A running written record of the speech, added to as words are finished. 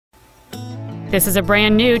This is a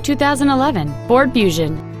brand new 2011 Ford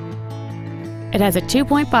Fusion. It has a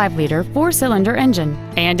 2.5-liter four-cylinder engine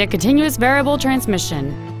and a continuous variable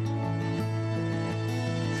transmission.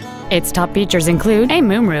 Its top features include a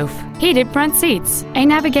moonroof, heated front seats, a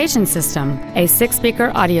navigation system, a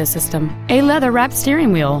 6-speaker audio system, a leather-wrapped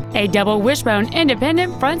steering wheel, a double wishbone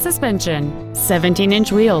independent front suspension,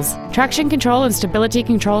 17-inch wheels, traction control and stability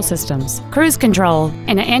control systems, cruise control,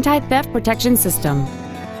 and an anti-theft protection system.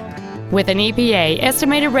 With an EPA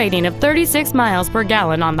estimated rating of 36 miles per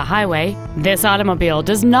gallon on the highway, this automobile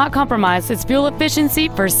does not compromise its fuel efficiency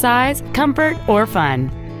for size, comfort, or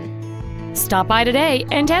fun. Stop by today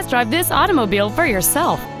and test drive this automobile for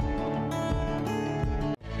yourself.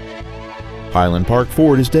 Highland Park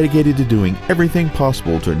Ford is dedicated to doing everything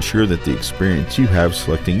possible to ensure that the experience you have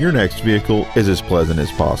selecting your next vehicle is as pleasant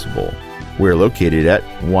as possible. We're located at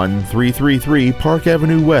 1333 Park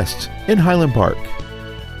Avenue West in Highland Park.